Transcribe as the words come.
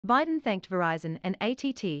Biden thanked Verizon and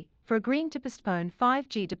ATT for agreeing to postpone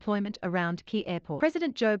 5G deployment around key airports.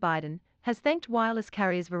 President Joe Biden has thanked wireless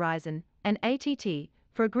carriers Verizon and ATT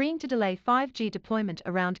for agreeing to delay 5G deployment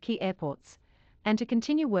around key airports and to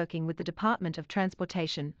continue working with the Department of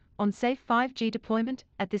Transportation on safe 5G deployment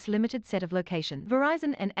at this limited set of locations.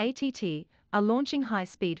 Verizon and ATT are launching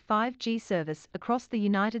high-speed 5G service across the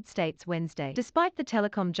United States Wednesday. Despite the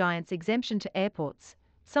telecom giant's exemption to airports,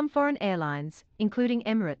 some foreign airlines, including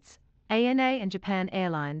Emirates, ANA and Japan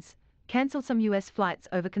Airlines, canceled some U.S. flights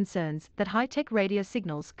over concerns that high-tech radio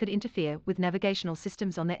signals could interfere with navigational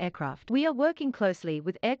systems on their aircraft. We are working closely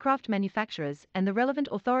with aircraft manufacturers and the relevant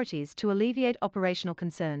authorities to alleviate operational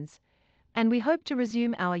concerns, and we hope to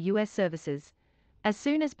resume our U.S. services as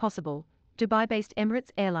soon as possible, Dubai-based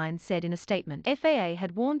Emirates Airlines said in a statement. FAA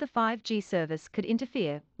had warned the 5G service could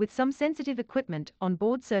interfere with some sensitive equipment on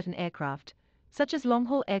board certain aircraft, such as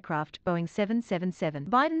long-haul aircraft Boeing 777.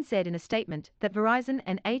 Biden said in a statement that Verizon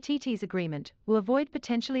and ATT's agreement will avoid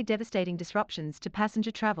potentially devastating disruptions to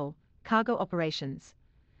passenger travel, cargo operations,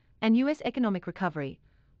 and U.S. economic recovery,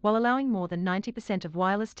 while allowing more than 90% of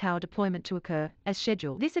wireless tower deployment to occur as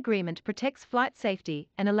scheduled. This agreement protects flight safety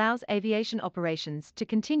and allows aviation operations to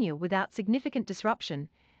continue without significant disruption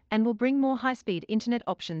and will bring more high-speed internet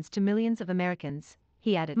options to millions of Americans,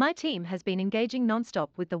 he added. My team has been engaging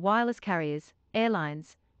non-stop with the wireless carriers,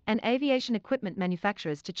 airlines, and aviation equipment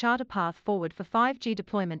manufacturers to chart a path forward for 5G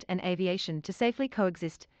deployment and aviation to safely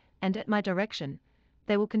coexist, and at my direction,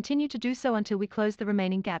 they will continue to do so until we close the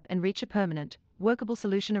remaining gap and reach a permanent, workable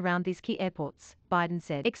solution around these key airports, Biden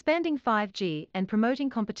said. Expanding 5G and promoting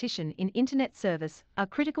competition in internet service are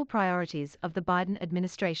critical priorities of the Biden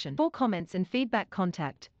administration. For comments and feedback,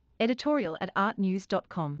 contact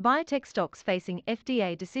editorial@artnews.com. Biotech stocks facing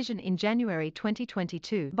FDA decision in January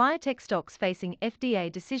 2022. Biotech stocks facing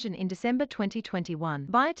FDA decision in December 2021.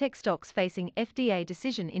 Biotech stocks facing FDA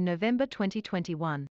decision in November 2021.